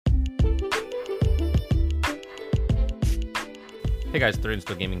Hey guys, 3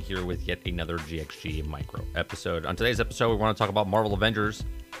 Still Gaming here with yet another GXG micro episode. On today's episode, we want to talk about Marvel Avengers.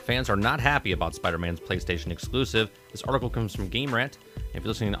 Fans are not happy about Spider-Man's PlayStation exclusive. This article comes from Game Rant. If you're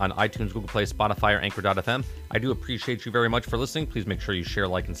listening on iTunes, Google Play, Spotify, or Anchor.fm, I do appreciate you very much for listening. Please make sure you share,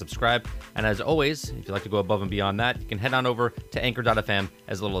 like, and subscribe. And as always, if you'd like to go above and beyond that, you can head on over to Anchor.fm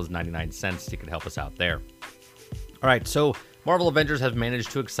as little as 99 cents. You can help us out there. All right, so Marvel Avengers has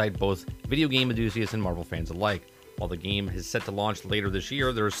managed to excite both video game enthusiasts and Marvel fans alike. While the game is set to launch later this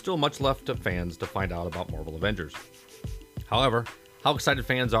year, there is still much left to fans to find out about Marvel Avengers. However, how excited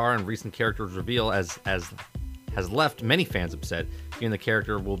fans are and recent characters reveal has left many fans upset, given the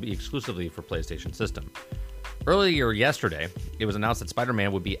character will be exclusively for PlayStation system. Earlier yesterday, it was announced that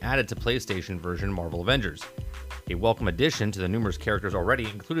Spider-Man would be added to PlayStation version Marvel Avengers, a welcome addition to the numerous characters already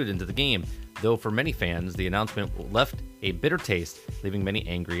included into the game, though for many fans, the announcement left a bitter taste, leaving many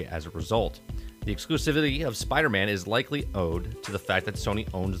angry as a result. The exclusivity of Spider-Man is likely owed to the fact that Sony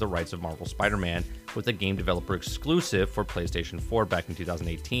owns the rights of Marvel Spider-Man with a game developer exclusive for PlayStation 4 back in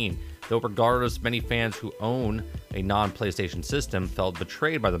 2018. Though regardless, many fans who own a non-PlayStation system felt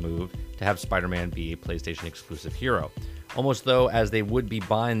betrayed by the move to have Spider-Man be a PlayStation exclusive hero, almost though as they would be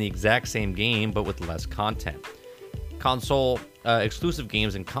buying the exact same game but with less content. Console exclusive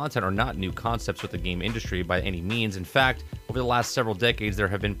games and content are not new concepts with the game industry by any means. In fact, over the last several decades, there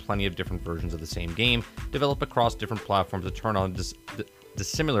have been plenty of different versions of the same game developed across different platforms that turn on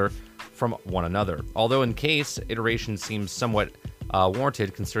dissimilar from one another. Although in case iteration seems somewhat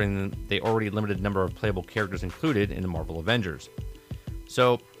warranted considering the already limited number of playable characters included in the Marvel Avengers.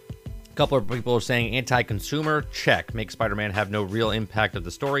 So, a couple of people are saying anti-consumer, check. Make Spider-Man have no real impact of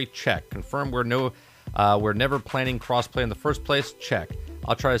the story, check. Confirm we're never planning crossplay in the first place, check.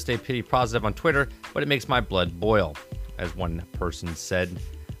 I'll try to stay pretty positive on Twitter, but it makes my blood boil, as one person said,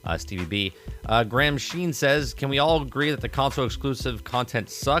 Stevie B. Graham Sheen says, can we all agree that the console exclusive content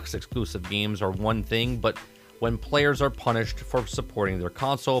sucks? Exclusive games are one thing, but when players are punished for supporting their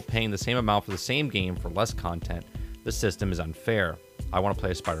console, paying the same amount for the same game for less content, the system is unfair. I want to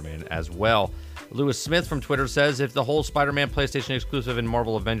play Spider-Man as well. Lewis Smith from Twitter says, if the whole Spider-Man PlayStation exclusive in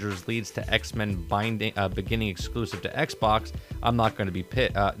Marvel Avengers leads to X-Men beginning exclusive to Xbox, I'm not going to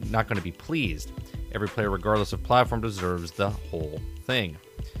be pleased. Every player, regardless of platform, deserves the whole thing.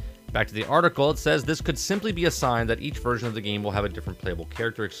 Back to the article, it says this could simply be a sign that each version of the game will have a different playable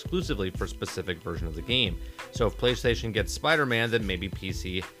character exclusively for a specific version of the game. So if PlayStation gets Spider-Man, then maybe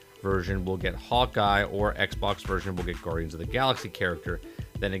PC version will get Hawkeye, or Xbox version will get Guardians of the Galaxy character.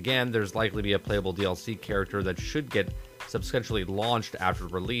 Then again, there's likely to be a playable DLC character that should get subsequently launched after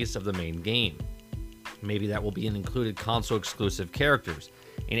release of the main game. Maybe that will be an included console exclusive characters.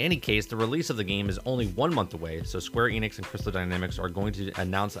 In any case, the release of the game is only 1 month away, so Square Enix and Crystal Dynamics are going to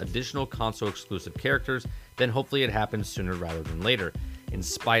announce additional console exclusive characters, then hopefully it happens sooner rather than later. In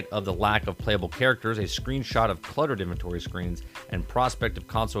spite of the lack of playable characters, a screenshot of cluttered inventory screens, and prospect of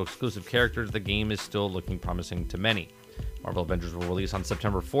console exclusive characters, the game is still looking promising to many. Marvel Avengers will release on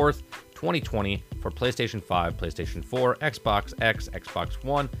September 4th, 2020 for PlayStation 5, PlayStation 4, Xbox X, Xbox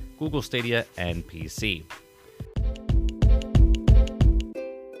One, Google Stadia, and PC.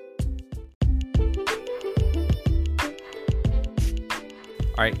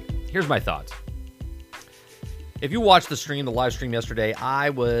 All right, here's my thoughts. If you watched the live stream yesterday, I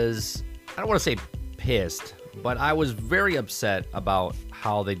don't want to say pissed, but I was very upset about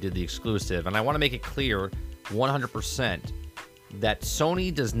how they did the exclusive. And I want to make it clear 100% that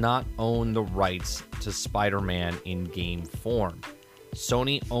Sony does not own the rights to Spider-Man in game form.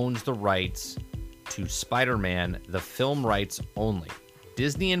 Sony owns the rights to Spider-Man, the film rights only.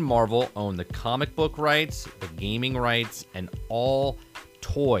 Disney and Marvel own the comic book rights, the gaming rights, and all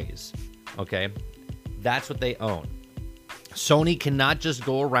toys. Okay? That's what they own. Sony cannot just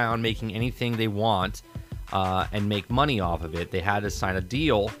go around making anything they want and make money off of it. They had to sign a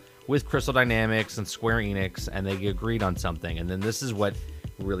deal with Crystal Dynamics and Square Enix, and they agreed on something. And then this is what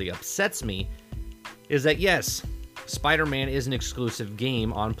really upsets me, is that yes, Spider-Man is an exclusive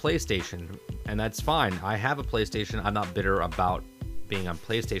game on PlayStation, and that's fine. I have a PlayStation. I'm not bitter about being on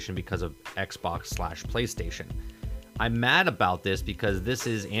PlayStation because of Xbox/PlayStation. I'm mad about this because this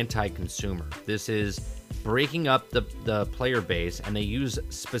is anti-consumer. This is breaking up the player base, and they use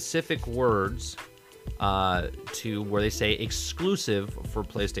specific words to where they say exclusive for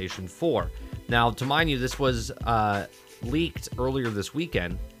PlayStation 4. Now, to mind you, this was leaked earlier this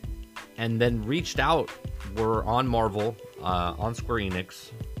weekend, and then reached out were on Marvel, on Square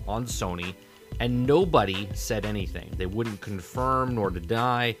Enix, on Sony, and nobody said anything. They wouldn't confirm nor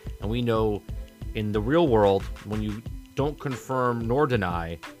deny, and we know in the real world, when you don't confirm nor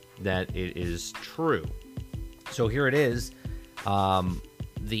deny, that it is true. So here it is.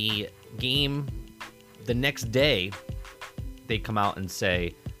 The game, the next day, they come out and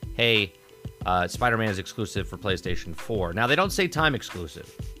say, hey, Spider-Man is exclusive for PlayStation 4. Now, they don't say time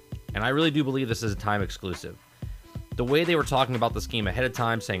exclusive, and I really do believe this is a time exclusive. The way they were talking about this game ahead of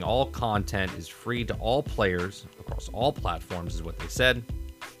time, saying all content is free to all players across all platforms is what they said.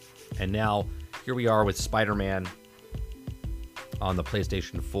 And now, here we are with Spider-Man on the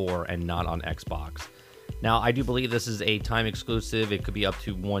PlayStation 4 and not on Xbox. Now, I do believe this is a time exclusive. It could be up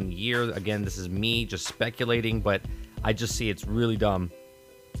to 1 year. Again, this is me just speculating, but I just see it's really dumb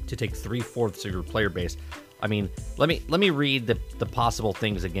to take 3/4 of your player base. I mean, let me read the possible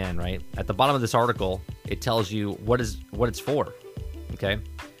things again, right? At the bottom of this article, it tells you what it's for. Okay?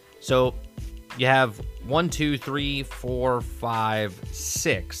 So you have 1, 2, 3, 4, 5,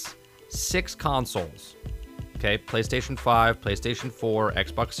 6. 6 consoles. Okay, PlayStation 5, PlayStation 4,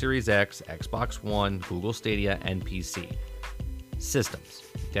 Xbox Series X, Xbox One, Google Stadia, and PC. Systems.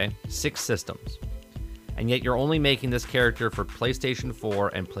 Okay? 6 systems. And yet you're only making this character for PlayStation 4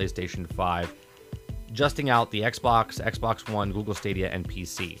 and PlayStation 5, justing out the Xbox, Xbox One, Google Stadia, and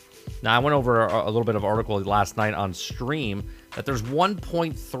PC. Now, I went over a little bit of article last night on stream that there's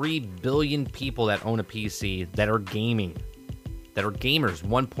 1.3 billion people that own a PC that are gaming, that are gamers.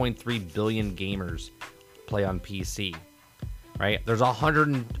 1.3 billion gamers play on PC, right? There's I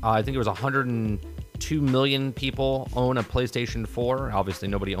think it was 102 million people own a PlayStation 4. Obviously,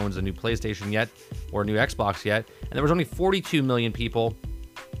 nobody owns a new PlayStation yet or a new Xbox yet. And there was only 42 million people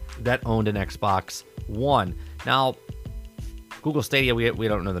that owned an Xbox One. Now, Google Stadia, we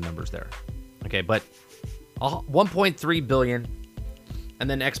don't know the numbers there. Okay, but 1.3 billion, and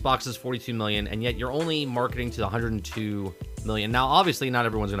then Xbox is 42 million, and yet you're only marketing to the 102 million. Now, obviously, not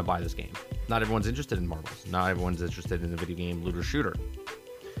everyone's going to buy this game. Not everyone's interested in marbles. Not everyone's interested in the video game looter shooter.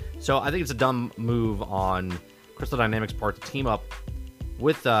 So I think it's a dumb move on Crystal Dynamics' part to team up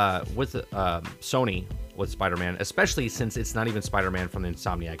with Sony with Spider-Man, especially since it's not even Spider-Man from the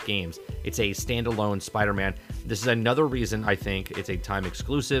Insomniac games. It's a standalone Spider-Man. This is another reason I think it's a time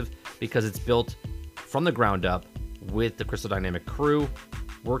exclusive, because it's built from the ground up with the Crystal Dynamics crew,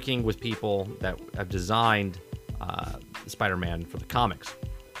 working with people that have designed Spider-Man for the comics.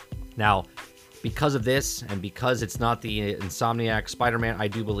 Now, because of this, and because it's not the Insomniac Spider-Man, I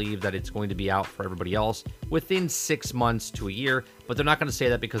do believe that it's going to be out for everybody else within 6 months to a year, but they're not going to say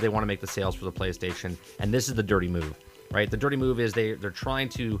that because they want to make the sales for the PlayStation, and this is the dirty move, right? The dirty move is they're trying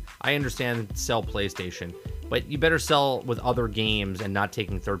to, I understand, sell PlayStation, but you better sell with other games and not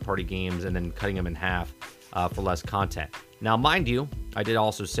taking third-party games and then cutting them in half for less content. Now, mind you, I did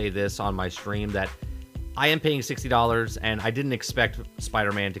also say this on my stream that I am paying $60, and I didn't expect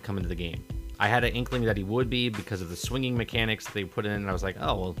Spider-Man to come into the game. I had an inkling that he would be because of the swinging mechanics that they put in, and I was like,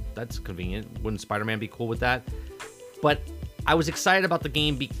 oh, well, that's convenient. Wouldn't Spider-Man be cool with that? But I was excited about the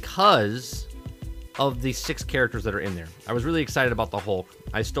game because of the 6 characters that are in there. I was really excited about the Hulk.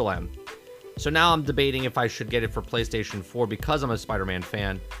 I still am. So now I'm debating if I should get it for PlayStation 4 because I'm a Spider-Man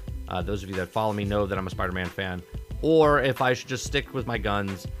fan. Those of you that follow me know that I'm a Spider-Man fan. Or if I should just stick with my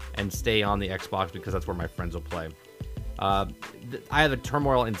guns and stay on the Xbox because that's where my friends will play. I have a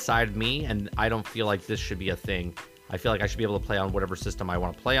turmoil inside me, and I don't feel like this should be a thing. I feel like I should be able to play on whatever system I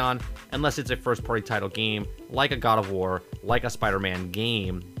want to play on, unless it's a first-party title game, like a God of War, like a Spider-Man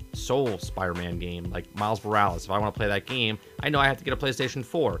game, Soul Spider-Man game, like Miles Morales. If I want to play that game, I know I have to get a PlayStation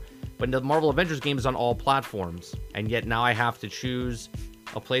 4. But the Marvel Avengers game is on all platforms, and yet now I have to choose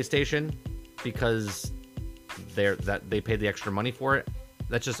a PlayStation because they paid the extra money for it.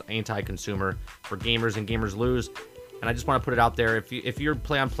 That's just anti-consumer for gamers, and gamers lose. And I just want to put it out there. If you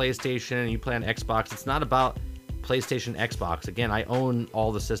play on PlayStation and you play on Xbox, it's not about PlayStation, Xbox. Again, I own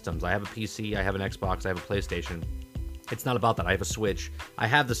all the systems. I have a PC, I have an Xbox, I have a PlayStation. It's not about that. I have a Switch. I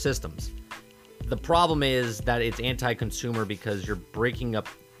have the systems. The problem is that it's anti-consumer because you're breaking up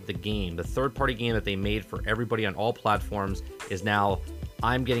the game. The third-party game that they made for everybody on all platforms is now,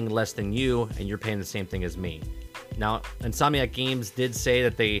 I'm getting less than you, and you're paying the same thing as me. Now, Insomniac Games did say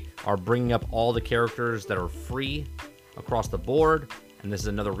that they are bringing up all the characters that are free across the board, and this is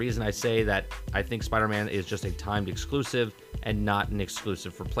another reason I say that I think Spider-Man is just a timed exclusive and not an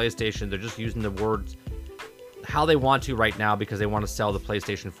exclusive for PlayStation. They're just using the words how they want to right now because they want to sell the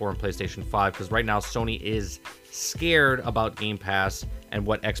PlayStation 4 and PlayStation 5, because right now Sony is scared about Game Pass and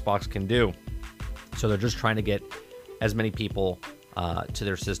what Xbox can do. So they're just trying to get as many people to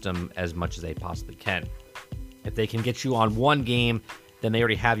their system as much as they possibly can. If they can get you on one game, then they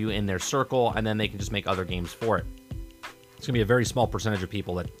already have you in their circle, and then they can just make other games for it. It's going to be a very small percentage of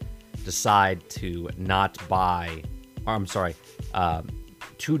people that decide to not buy, or I'm sorry,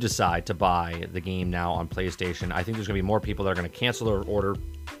 to decide to buy the game now on PlayStation. I think there's going to be more people that are going to cancel their order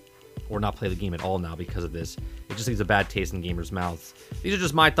or not play the game at all now because of this. It just leaves a bad taste in gamers' mouths. These are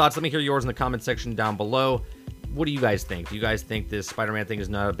just my thoughts. Let me hear yours in the comment section down below. What do you guys think? Do you guys think this Spider-Man thing is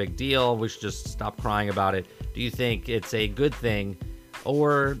not a big deal? We should just stop crying about it? Do you think it's a good thing,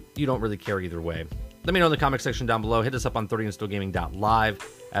 or you don't really care either way? Let me know in the comment section down below. Hit us up on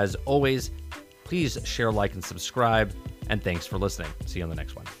 30andstillgaming.live. As always, please share, like, and subscribe. And thanks for listening. See you on the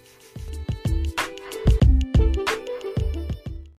next one.